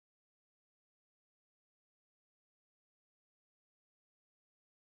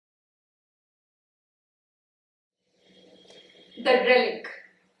The Relic.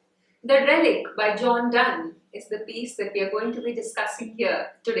 The Relic by Donne is the piece that we are going to be discussing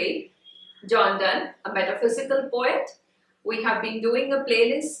here today. Donne, a metaphysical poet. We have been doing a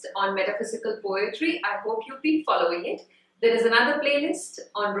playlist on metaphysical poetry. I hope you've been following it. There is another playlist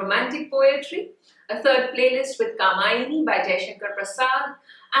on romantic poetry, a third playlist with Kamayini by Jaishankar Prasad,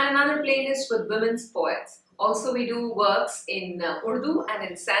 and another playlist with women's poets. Also, we do works in Urdu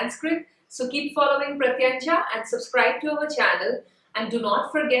and in Sanskrit. So keep following Pratyancha and subscribe to our channel, and do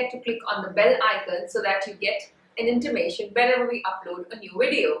not forget to click on the bell icon so that you get an intimation whenever we upload a new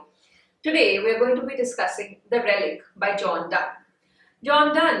video. Today we are going to be discussing The Relic by Donne.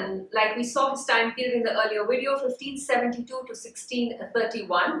 Donne, like we saw his time period in the earlier video, 1572 to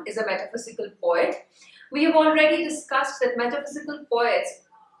 1631, is a metaphysical poet. We have already discussed that metaphysical poets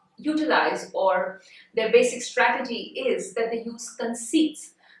utilize, or their basic strategy is that they use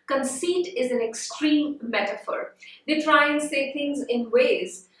conceits. Conceit is an extreme metaphor. They try and say things in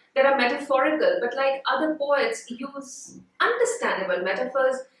ways that are metaphorical, but like other poets use understandable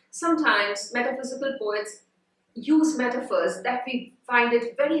metaphors. Sometimes metaphysical poets use metaphors that we find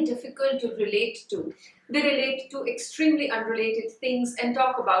it very difficult to relate to. They relate to extremely unrelated things and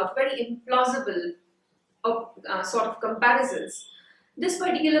talk about very implausible sort of comparisons. This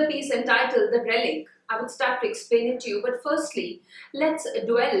particular piece entitled The Relic, I would start to explain it to you, but firstly, let's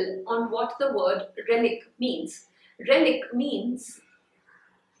dwell on what the word relic means. Relic means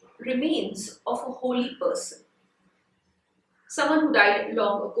remains of a holy person. Someone who died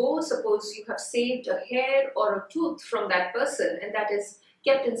long ago. Suppose you have saved a hair or a tooth from that person, and that is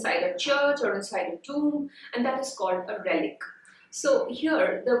kept inside a church or inside a tomb, and that is called a relic. So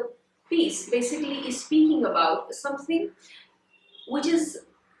here the piece basically is speaking about something which is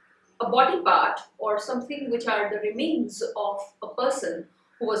a body part, or something which are the remains of a person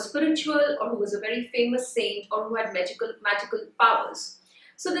who was spiritual, or who was a very famous saint, or who had magical powers.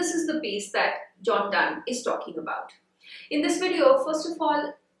 So this is the piece that Donne is talking about. In this video, first of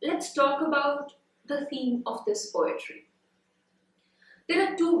all, let's talk about the theme of this poetry. There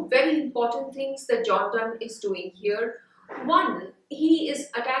are two very important things that Donne is doing here. One, he is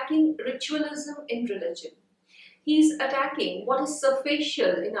attacking ritualism in religion. He's attacking what is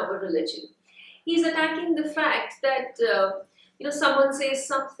superficial in our religion. He's attacking the fact that someone says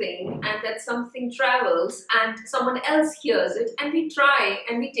something and that something travels and someone else hears it, and we try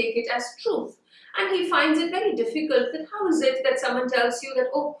and we take it as truth. And he finds it very difficult that how is it that someone tells you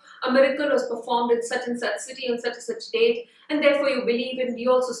that, oh, a miracle was performed in such and such city on such and such date, and therefore you believe it, and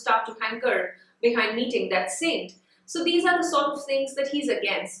you also start to hanker behind meeting that saint. So these are the sort of things that he's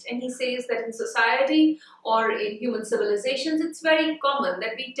against, and he says that in society or in human civilizations, it's very common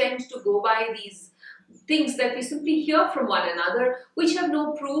that we tend to go by these things that we simply hear from one another, which have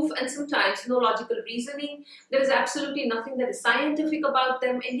no proof and sometimes no logical reasoning. There is absolutely nothing that is scientific about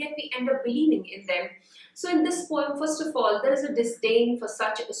them, and yet we end up believing in them. So in this poem, first of all, there is a disdain for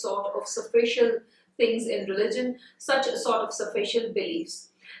such a sort of superficial things in religion, such a sort of superficial beliefs.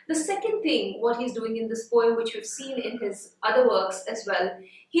 The second thing, what he's doing in this poem, which we've seen in his other works as well,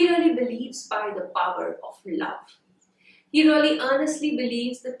 he really believes by the power of love. He really earnestly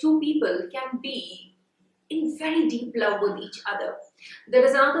believes that two people can be in very deep love with each other. There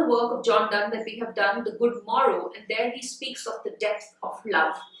is another work of Donne that we have done, The Good Morrow, and there he speaks of the depth of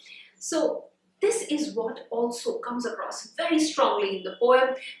love. So this is what also comes across very strongly in the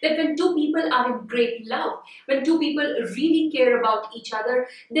poem, that when two people are in great love, when two people really care about each other,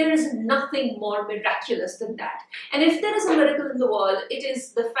 there is nothing more miraculous than that. And if there is a miracle in the world, it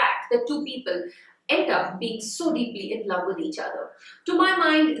is the fact that two people end up being so deeply in love with each other. To my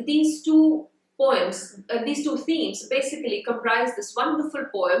mind, these two poems, these two themes basically comprise this wonderful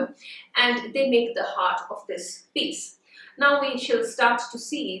poem, and they make the heart of this piece. Now we shall start to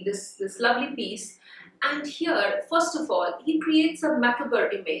see this lovely piece, and here, first of all, he creates a macabre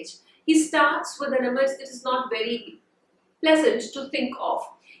image. He starts with an image that is not very pleasant to think of.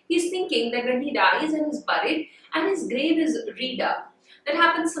 He's thinking that when he dies and is buried, and his grave is redug. That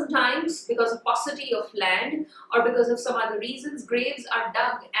happens sometimes because of paucity of land or because of some other reasons. Graves are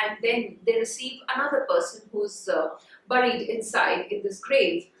dug and then they receive another person who's buried inside in this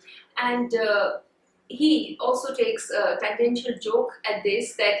grave. And he also takes a tangential joke at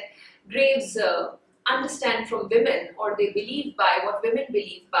this, that graves understand from women, or they believe by what women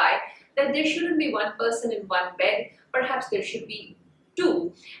believe by, that there shouldn't be one person in one bed, perhaps there should be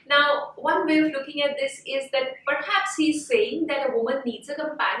two. Now, one way of looking at this is that perhaps he's saying that a woman needs a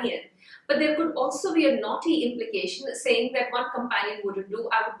companion, but there could also be a naughty implication saying that one companion wouldn't do,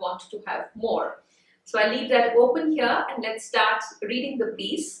 I would want to have more. So I leave that open here, and let's start reading the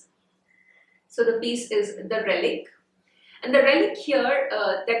piece. So the piece is The Relic. And the relic here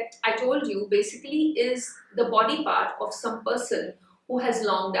that I told you basically is the body part of some person who has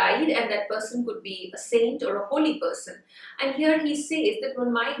long died, and that person could be a saint or a holy person. And here he says that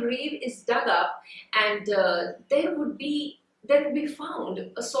when my grave is dug up, and there would be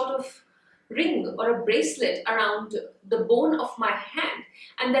found a sort of ring or a bracelet around the bone of my hand,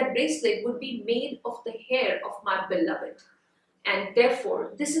 and that bracelet would be made of the hair of my beloved. And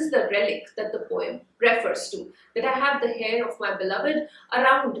therefore, this is the relic that the poem refers to, that I have the hair of my beloved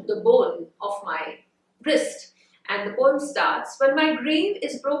around the bone of my wrist. And the poem starts, when my grave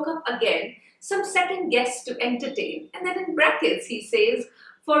is broke up again, some second guest to entertain. And then in brackets he says,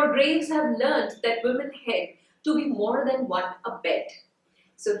 for graves have learnt that women head to be more than one a bed.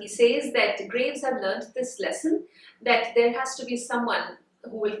 So he says that graves have learnt this lesson, that there has to be someone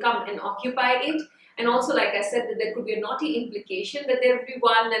who will come and occupy it. And also, like I said, that there could be a naughty implication that there would be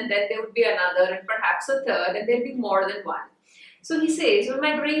one, and then there would be another, and perhaps a third, and there'll be more than one. So he says, when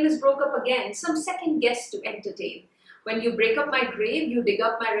my grave is broke up again, some second guest to entertain. When you break up my grave, you dig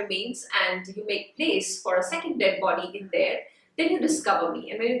up my remains and you make place for a second dead body in there. Then you discover me.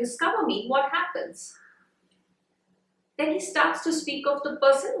 And when you discover me, what happens? Then he starts to speak of the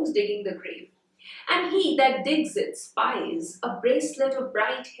person who's digging the grave. And he that digs it spies a bracelet of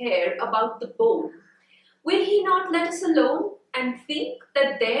bright hair about the bone. Will he not let us alone and think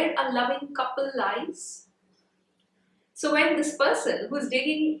that there a loving couple lies? So when this person who's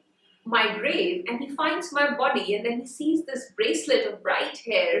digging my grave and he finds my body, and then he sees this bracelet of bright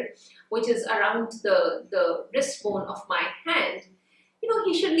hair which is around the wrist bone of my hand,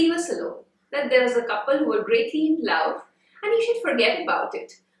 he should leave us alone. That there's a couple who are greatly in love and he should forget about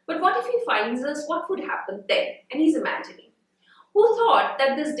it. But what if he finds us? What would happen then? And he's imagining. Who thought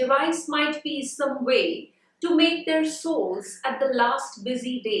that this device might be some way to make their souls at the last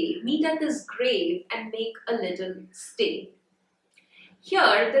busy day meet at this grave and make a little stay?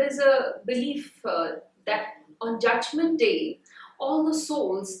 Here there is a belief that on Judgment Day, all the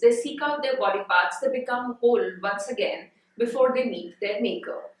souls, they seek out their body parts, they become whole once again before they meet their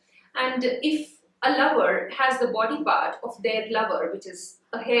maker. And if a lover has the body part of their lover, which is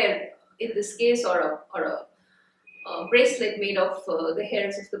a hair in this case, or a bracelet made of the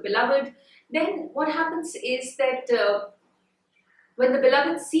hairs of the beloved, then what happens is that when the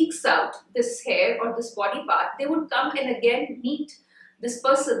beloved seeks out this hair or this body part, they would come and again meet this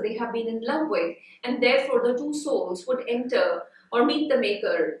person they have been in love with, and therefore the two souls would enter or meet the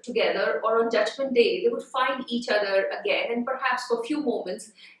maker together, or on Judgment Day they would find each other again and perhaps for a few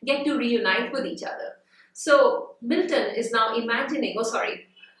moments get to reunite with each other. So Milton is now imagining,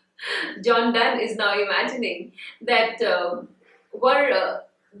 John Donne is now imagining that were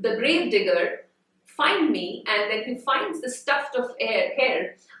the grave digger find me, and then he finds the tuft of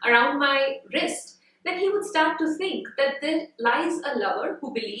hair around my wrist, then he would start to think that there lies a lover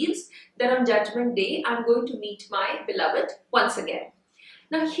who believes that on Judgment Day I'm going to meet my beloved once again.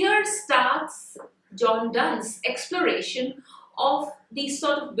 Now here starts John Donne's exploration of these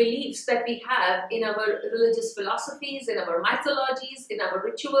sort of beliefs that we have in our religious philosophies, in our mythologies, in our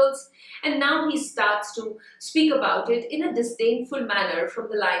rituals, and now he starts to speak about it in a disdainful manner from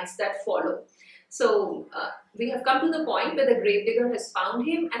the lines that follow. So we have come to the point where the gravedigger has found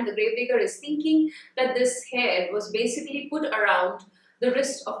him, and the gravedigger is thinking that this hair was basically put around the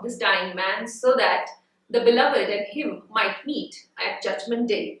wrist of this dying man so that the beloved and him might meet at Judgment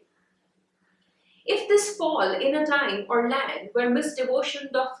Day. If this fall in a time or land where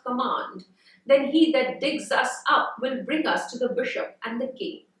misdevotion doth command, then he that digs us up will bring us to the bishop and the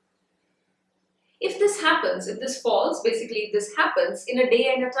king. If this happens, if this falls, basically if this happens in a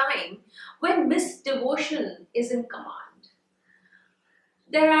day and a time when misdevotion is in command.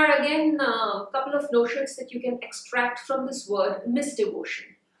 There are again a couple of notions that you can extract from this word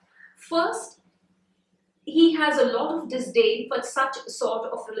misdevotion. First, he has a lot of disdain for such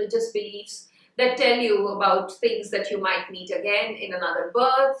sort of religious beliefs that tell you about things that you might meet again in another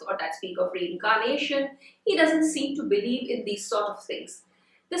birth, or that speak of reincarnation. He doesn't seem to believe in these sort of things.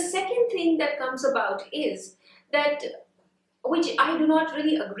 The second thing that comes about is that, which I do not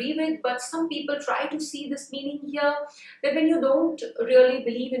really agree with, but some people try to see this meaning here, that when you don't really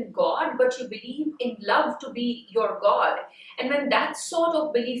believe in God, but you believe in love to be your God, and when that sort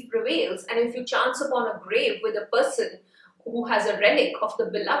of belief prevails, and if you chance upon a grave with a person who has a relic of the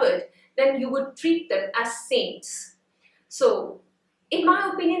beloved, then you would treat them as saints. So, in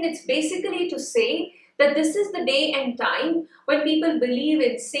my opinion, it's basically to say that this is the day and time when people believe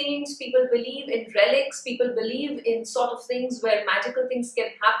in saints, people believe in relics, people believe in sort of things where magical things can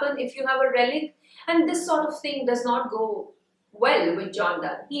happen if you have a relic, and this sort of thing does not go well with John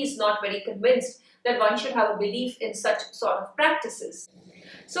Donne. He is not very convinced that one should have a belief in such sort of practices.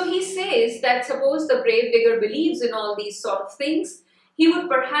 So he says that suppose the grave digger believes in all these sort of things, he would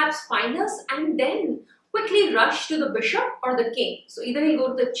perhaps find us and then quickly rush to the bishop or the king. So either he'll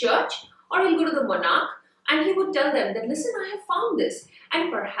go to the church or he'll go to the monarch, and he would tell them that, listen, I have found this.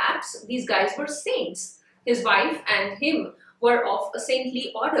 And perhaps these guys were saints. His wife and him were of a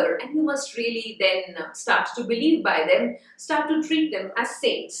saintly order, and you must really then start to believe by them, start to treat them as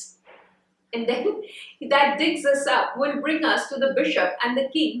saints. And then that digs us up, will bring us to the bishop and the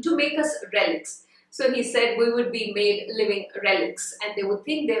king to make us relics. So he said we would be made living relics, and they would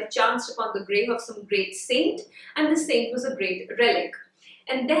think they have chanced upon the grave of some great saint, and the saint was a great relic.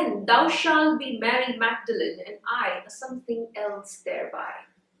 And then thou shalt be Mary Magdalene, and I something else thereby.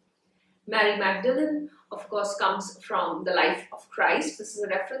 Mary Magdalene, of course, comes from the life of Christ. This is a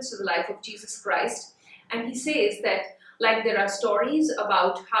reference to the life of Jesus Christ. And he says that, like there are stories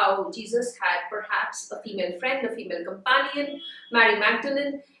about how Jesus had perhaps a female friend, a female companion, Mary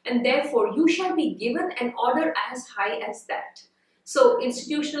Magdalene, and therefore you shall be given an order as high as that. So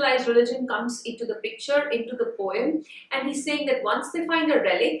institutionalized religion comes into the picture, into the poem, and he's saying that once they find a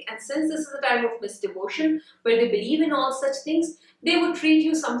relic, and since this is a time of misdevotion where they believe in all such things, they would treat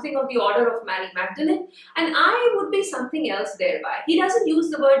you something of the order of Mary Magdalene, and I would be something else thereby. He doesn't use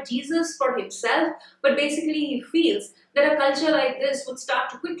the word Jesus for himself, but basically he feels that a culture like this would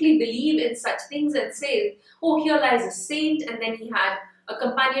start to quickly believe in such things and say, oh, here lies a saint, and then he had a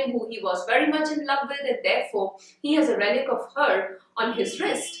companion who he was very much in love with, and therefore he has a relic of her on his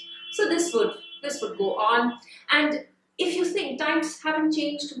wrist. So this would go on. And if you think, times haven't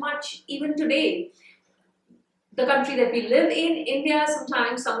changed much even today. The country that we live in, India,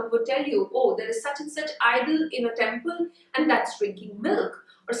 sometimes someone would tell you, oh, there is such and such idol in a temple, and that's drinking milk.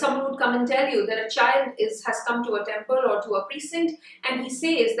 Or someone would come and tell you that a child has come to a temple or to a precinct, and he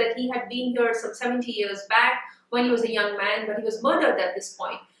says that he had been here some 70 years back when he was a young man, but he was murdered at this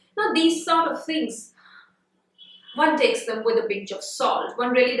point. Now, these sort of things, one takes them with a pinch of salt.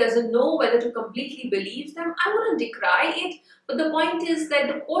 One really doesn't know whether to completely believe them. I wouldn't decry it, but the point is that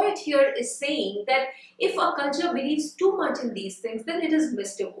the poet here is saying that if a culture believes too much in these things, then it is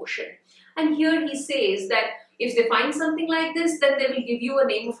misdevotion. And here he says that if they find something like this, then they will give you a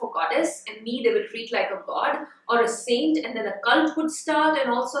name of a goddess, and me they will treat like a god or a saint, and then a cult would start, and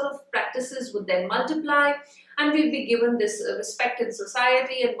all sort of practices would then multiply, and we'll be given this respect in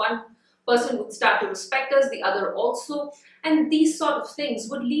society, and one person would start to respect us, the other also, and these sort of things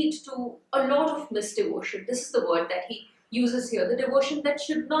would lead to a lot of misdevotion. This is the word that he uses here, the devotion that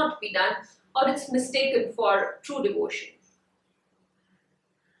should not be done, or it's mistaken for true devotion.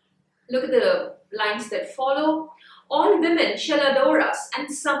 Look at the lines that follow. All women shall adore us, and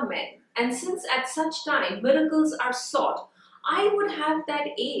some men, and since at such time miracles are sought, I would have that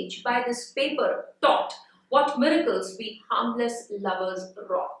age by this paper taught what miracles we harmless lovers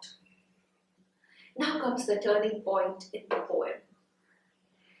wrought. Now comes the turning point in the poem.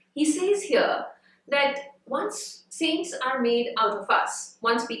 He says here that once saints are made out of us,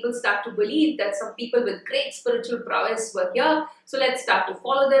 once people start to believe that some people with great spiritual prowess were here, so let's start to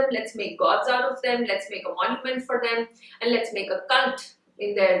follow them, let's make gods out of them, let's make a monument for them, and let's make a cult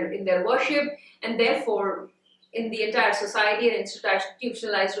in their worship, and therefore in the entire society and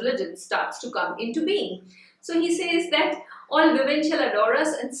institutionalized religion starts to come into being. So he says that all women shall adore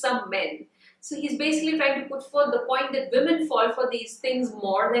us, and some men. So he's basically trying to put forth the point that women fall for these things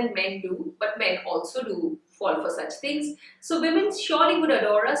more than men do, but men also do fall for such things. So women surely would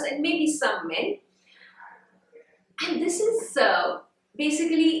adore us, and maybe some men. And this is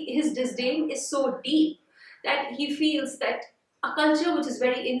basically, his disdain is so deep that he feels that a culture which is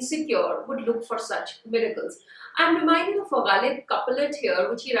very insecure would look for such miracles. I'm reminded of a Ghalib couplet here,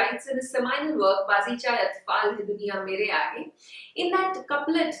 which he writes in his seminal work, Bazi Cha Atfal Hai Duniya Mere Aage. In that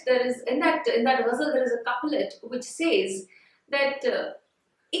couplet, in that ghazal, there is a couplet which says that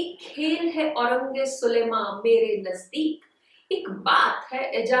एक खेल है औरंगे सुलेमा मेरे नजदीक, एक बात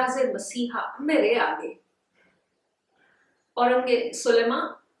है एजाज़े मसीहा मेरे आगे. Aurange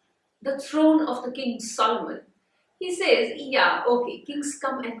Sulema, the throne of the King Solomon. He says, yeah, okay, kings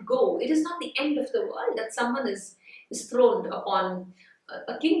come and go. It is not the end of the world that someone is throned upon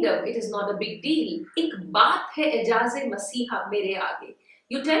a kingdom. It is not a big deal. Ik baat hai ejaze masiha mere aage.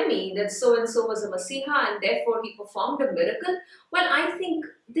 You tell me that so-and-so was a masiha and therefore he performed a miracle. Well, I think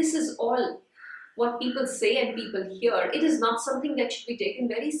this is all what people say and people hear. It is not something that should be taken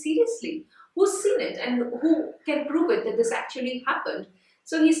very seriously. Who's seen it and who can prove it that this actually happened?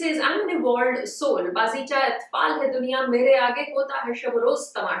 So he says, I'm an evolved soul. Bazicha atfal hai duniya mere aage, hota hai shab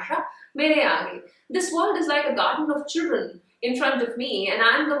roz tamasha mere aage. This world is like a garden of children. in front of me, and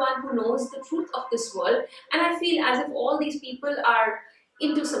I'm the one who knows the truth of this world, and I feel as if all these people are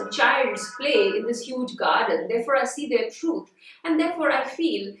into some child's play in this huge garden. Therefore, I see their truth, and therefore I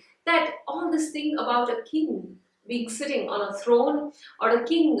feel that all this thing about a king being sitting on a throne or a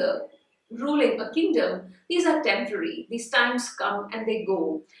king ruling a kingdom, these are temporary. These times come and they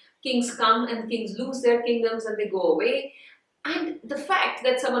go. Kings come and kings lose their kingdoms and they go away. And the fact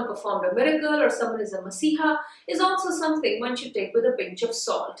that someone performed a miracle or someone is a Masiha is also something one should take with a pinch of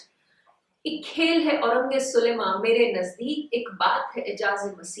salt. एक खेल है औरंगे सुलेमा मेरे नजदीक, एक बात है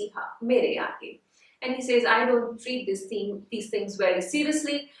एजाज़े मसीहा मेरे आगे. And he says, I don't treat these things very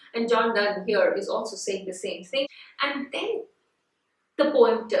seriously. And John Donne here is also saying the same thing. And then the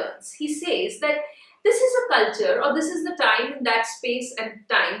poem turns. He says that this is a culture, or this is the time in that space and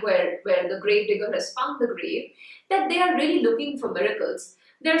time where the grave digger has found the grave, that they are really looking for miracles.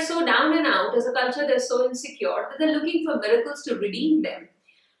 They're so down and out as a culture, they're so insecure that they're looking for miracles to redeem them.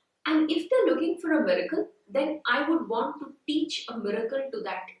 And if they're looking for a miracle, then I would want to teach a miracle to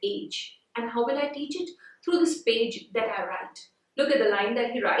that age. And how will I teach it? Through this page that I write. Look at the line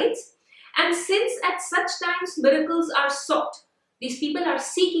that he writes. And since at such times miracles are sought, these people are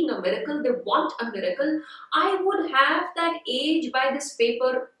seeking a miracle, they want a miracle, I would have that age by this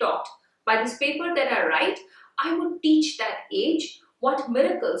paper taught. By this paper that I write, I would teach that age what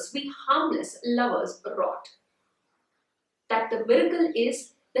miracles we harmless lovers wrought. That the miracle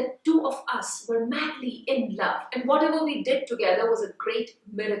is that two of us were madly in love, and whatever we did together was a great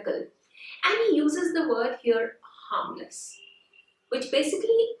miracle. And he uses the word here, harmless, which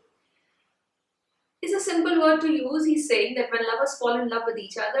basically is a simple word to use. He's saying that when lovers fall in love with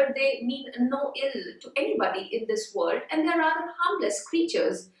each other, they mean no ill to anybody in this world, and they're rather harmless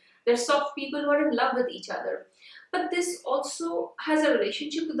creatures. They're soft people who are in love with each other. But this also has a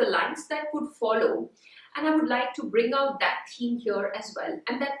relationship to the lines that would follow. And I would like to bring out that theme here as well.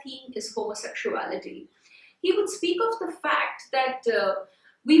 And that theme is homosexuality. He would speak of the fact that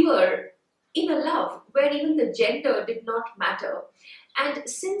we were in a love where even the gender did not matter. And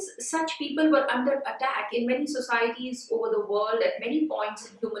since such people were under attack in many societies over the world at many points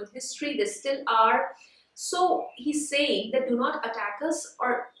in human history, they still are. So he's saying that do not attack us,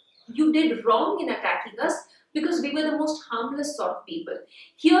 or you did wrong in attacking us, because we were the most harmless sort of people.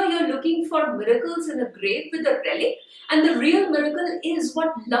 Here you're looking for miracles in a grave with a relic, and the real miracle is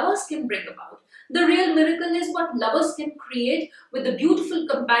what lovers can bring about. The real miracle is what lovers can create with the beautiful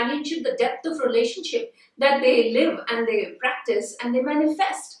companionship, the depth of relationship that they live and they practice and they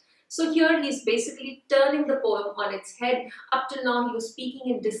manifest. So here he's basically turning the poem on its head. Up till now he was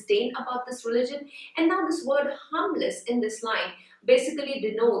speaking in disdain about this religion, and now this word harmless in this line basically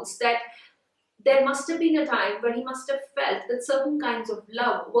denotes that there must have been a time where he must have felt that certain kinds of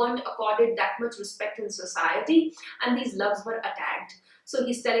love weren't accorded that much respect in society, and these loves were attacked. So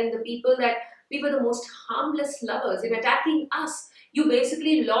he's telling the people that we were the most harmless lovers. In attacking us, you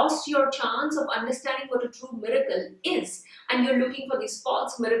basically lost your chance of understanding what a true miracle is, and you're looking for these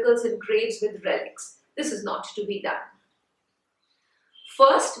false miracles in graves with relics. This is not to be done.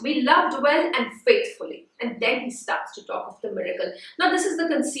 First, we loved well and faithfully, and then he starts to talk of the miracle. Now, this is the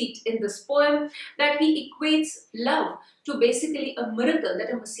conceit in this poem, that he equates love to basically a miracle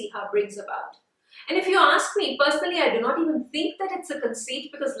that a Masiha brings about. And if you ask me, personally, I do not even think that it's a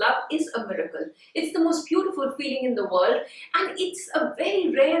conceit, because love is a miracle. It's the most beautiful feeling in the world, and it's a very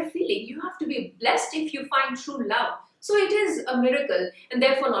rare feeling. You have to be blessed if you find true love. So it is a miracle, and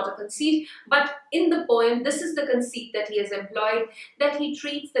therefore not a conceit. But in the poem, this is the conceit that he has employed, that he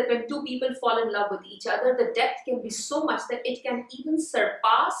treats that when two people fall in love with each other, the depth can be so much that it can even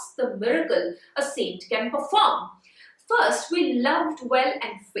surpass the miracle a saint can perform. First, we loved well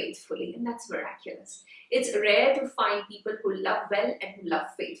and faithfully, and that's miraculous. It's rare to find people who love well and who love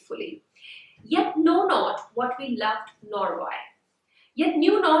faithfully. Yet know not what we loved nor why. Yet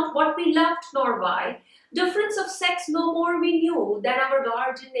knew not what we loved nor why. Difference of sex no more we knew than our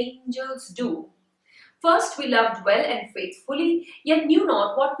guardian angels do. First we loved well and faithfully, yet knew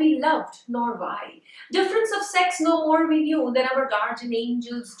not what we loved nor why. Difference of sex no more we knew than our guardian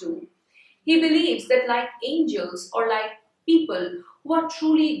angels do. He believes that like angels, or like people who are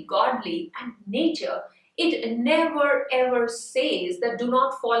truly godly and nature, it never ever says that do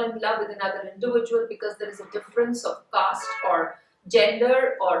not fall in love with another individual because there is a difference of caste or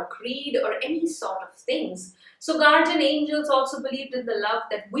gender or creed or any sort of things. So guardian angels also believed in the love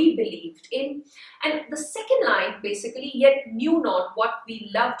that we believed in. And the second line, basically, yet knew not what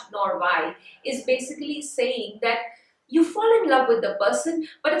we loved nor why, is basically saying that you fall in love with the person,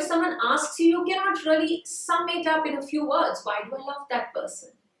 but if someone asks you, you cannot really sum it up in a few words. Why do I love that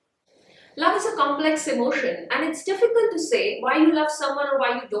person? Love is a complex emotion, and it's difficult to say why you love someone or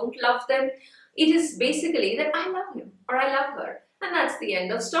why you don't love them. It is basically that I love him or I love her, and that's the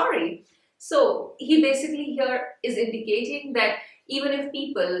end of story. So he basically here is indicating that even if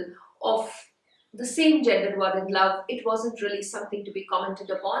people of the same gender were in love, it wasn't really something to be commented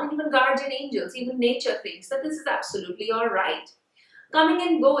upon. Even guardian angels, even nature thinks that this is absolutely all right. Coming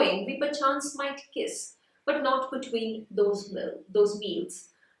and going, we perchance might kiss, but not between those meals.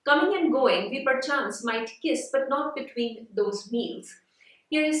 Coming and going, we perchance might kiss, but not between those meals.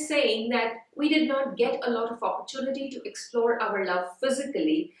 Here is saying that we did not get a lot of opportunity to explore our love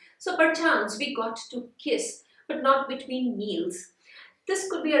physically, so perchance we got to kiss, but not between meals. This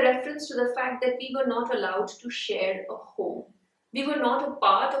could be a reference to the fact that we were not allowed to share a home. We were not a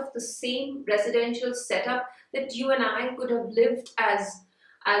part of the same residential setup that you and I could have lived as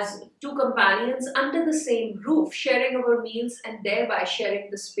two companions under the same roof, sharing our meals and thereby sharing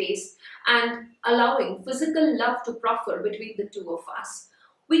the space and allowing physical love to proffer between the two of us.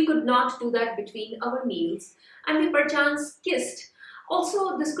 We could not do that between our meals, and we perchance kissed.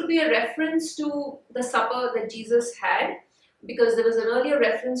 Also, this could be a reference to the supper that Jesus had, because there was an earlier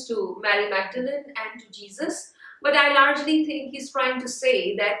reference to Mary Magdalene and to Jesus, but I largely think he's trying to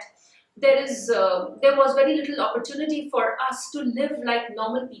say that there was very little opportunity for us to live like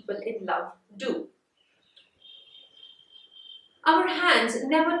normal people in love do. Our hands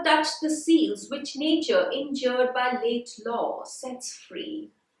never touch the seals which nature, injured by late law, sets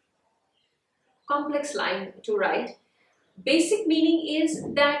free. Complex line to write. Basic meaning is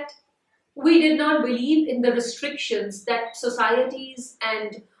that we did not believe in the restrictions that societies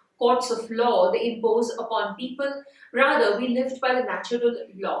and courts of law they impose upon people. Rather, we lived by the natural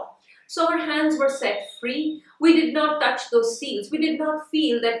law. So our hands were set free. We did not touch those seals. We did not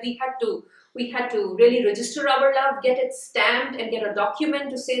feel that we had to really register our love, get it stamped, and get a document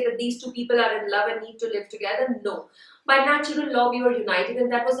to say that these two people are in love and need to live together. No. By natural law, we were united,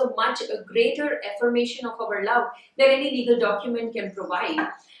 and that was a greater affirmation of our love than any legal document can provide.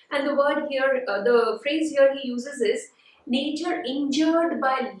 And the word here, the phrase here he uses is nature injured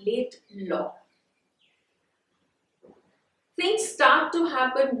by late law. Things start to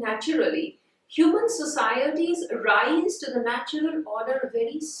happen naturally. Human societies rise to the natural order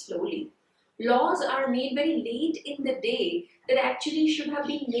very slowly. Laws are made very late in the day that actually should have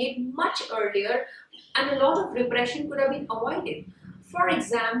been made much earlier, and a lot of repression could have been avoided. For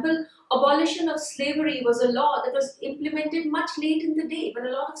example, abolition of slavery was a law that was implemented much late in the day when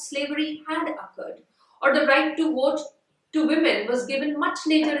a lot of slavery had occurred. Or the right to vote to women was given much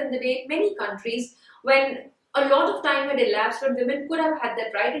later in the day in many countries when a lot of time had elapsed when women could have had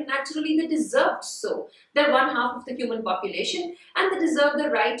that right, and naturally they deserved so. They're one half of the human population, and they deserve the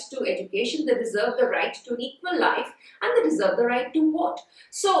right to education, they deserve the right to an equal life, and they deserve the right to vote.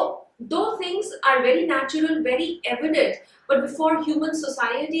 So, though things are very natural, very evident, but before human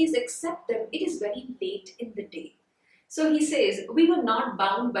societies accept them, it is very late in the day. So he says, we were not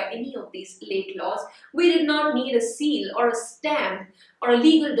bound by any of these late laws. We did not need a seal or a stamp or a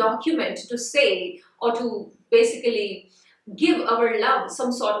legal document to say or to basically give our love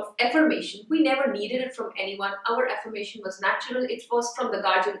some sort of affirmation. We never needed it from anyone. Our affirmation was natural. It was from the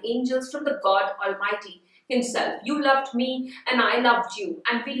guardian angels, from the God Almighty himself. You loved me and I loved you,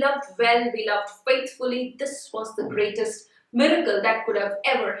 and we loved well, we loved faithfully. This was the greatest miracle that could have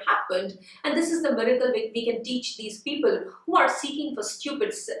ever happened, and this is the miracle we can teach these people who are seeking for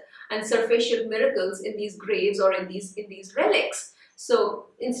stupid and superficial miracles in these graves or in these relics. So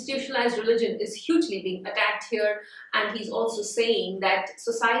institutionalized religion is hugely being attacked here, and he's also saying that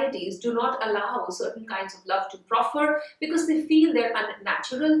societies do not allow certain kinds of love to proffer because they feel they're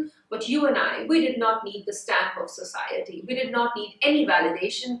unnatural. But you and I, we did not need the stamp of society. We did not need any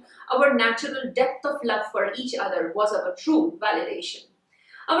validation. Our natural depth of love for each other was our true validation.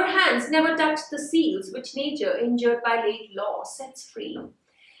 Our hands never touched the seals which nature, injured by late law, sets free.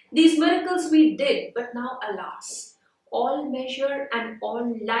 These miracles we did, but now alas, all measure and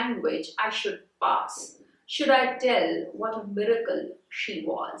all language I should pass. Should I tell what a miracle she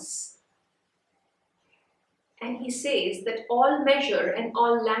was? And he says that all measure and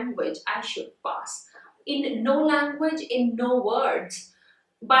all language I should pass. In no language, in no words,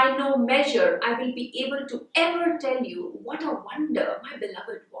 by no measure, I will be able to ever tell you what a wonder my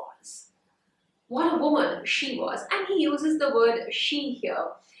beloved was. What a woman she was. And he uses the word she here.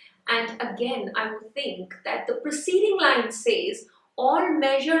 And again, I would think that the preceding line says, all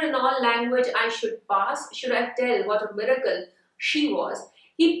measure and all language I should pass, should I tell what a miracle she was.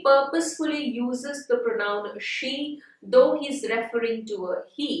 He purposefully uses the pronoun she, though he's referring to a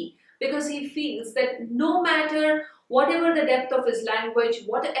he, because he feels that no matter whatever the depth of his language,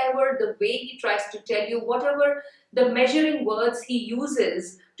 whatever the way he tries to tell you, whatever the measuring words he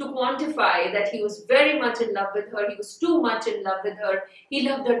uses to quantify that he was very much in love with her, he was too much in love with her, he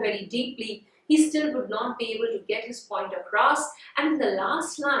loved her very deeply, he still would not be able to get his point across. And in the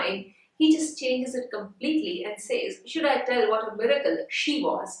last line, he just changes it completely and says, should I tell what a miracle she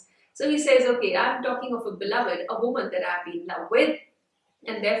was? So he says, okay, I'm talking of a beloved, a woman that I've been in love with,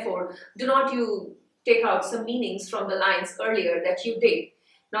 and therefore do not you take out some meanings from the lines earlier that you did.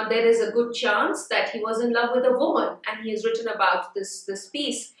 Now there is a good chance that he was in love with a woman, and he has written about this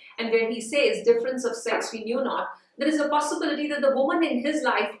piece, and where he says, difference of sex we knew not, there is a possibility that the woman in his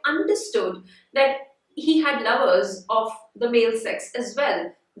life understood that he had lovers of the male sex as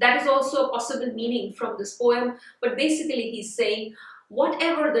well. That is also a possible meaning from this poem, but basically he's saying,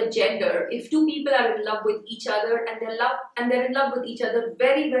 whatever the gender, if two people are in love with each other and they're in love with each other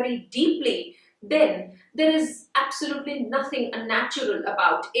very, very deeply, then there is absolutely nothing unnatural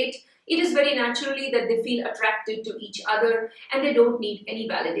about it. It is very naturally that they feel attracted to each other and they don't need any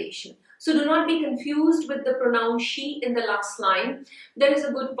validation. So do not be confused with the pronoun she in the last line. There is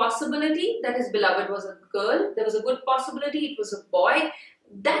a good possibility that his beloved was a girl. There was a good possibility it was a boy.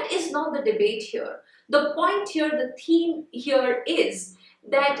 That is not the debate here. The point here, the theme here is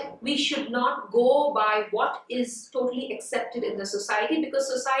that we should not go by what is totally accepted in the society,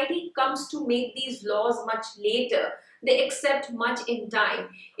 because society comes to make these laws much later. They accept much in time.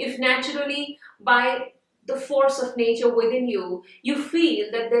 If naturally by the force of nature within you, you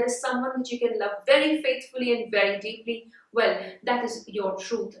feel that there is someone that you can love very faithfully and very deeply, well, that is your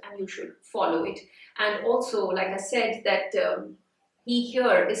truth and you should follow it. And also, like I said, that he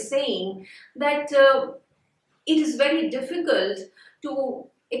here is saying that it is very difficult to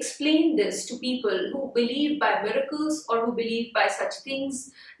explain this to people who believe by miracles or who believe by such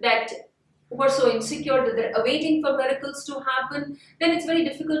things, that who are so insecure that they're awaiting for miracles to happen. Then it's very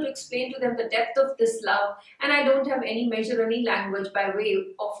difficult to explain to them the depth of this love, and I don't have any measure, any language by way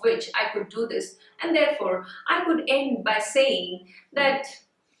of which I could do this. And therefore I could end by saying that,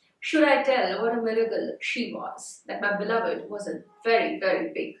 should I tell what a miracle she was, that my beloved was a very,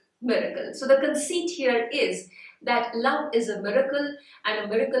 very big miracle. So the conceit here is that love is a miracle, and a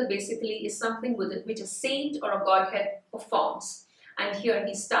miracle basically is something which a saint or a godhead performs. And here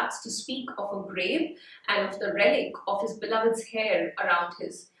he starts to speak of a grave and of the relic of his beloved's hair around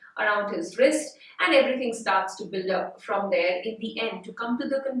his wrist, and everything starts to build up from there in the end to come to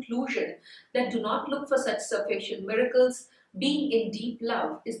the conclusion that do not look for such superficial miracles. Being in deep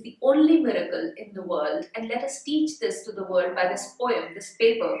love is the only miracle in the world, and let us teach this to the world by this poem, this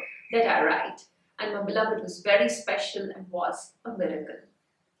paper that I write. And my beloved was very special and was a miracle.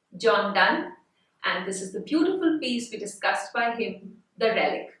 John Donne, and this is the beautiful piece we discussed by him, The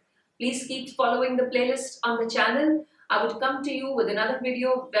Relic. Please keep following the playlist on the channel. I would come to you with another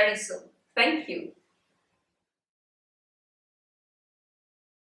video very soon. Thank you.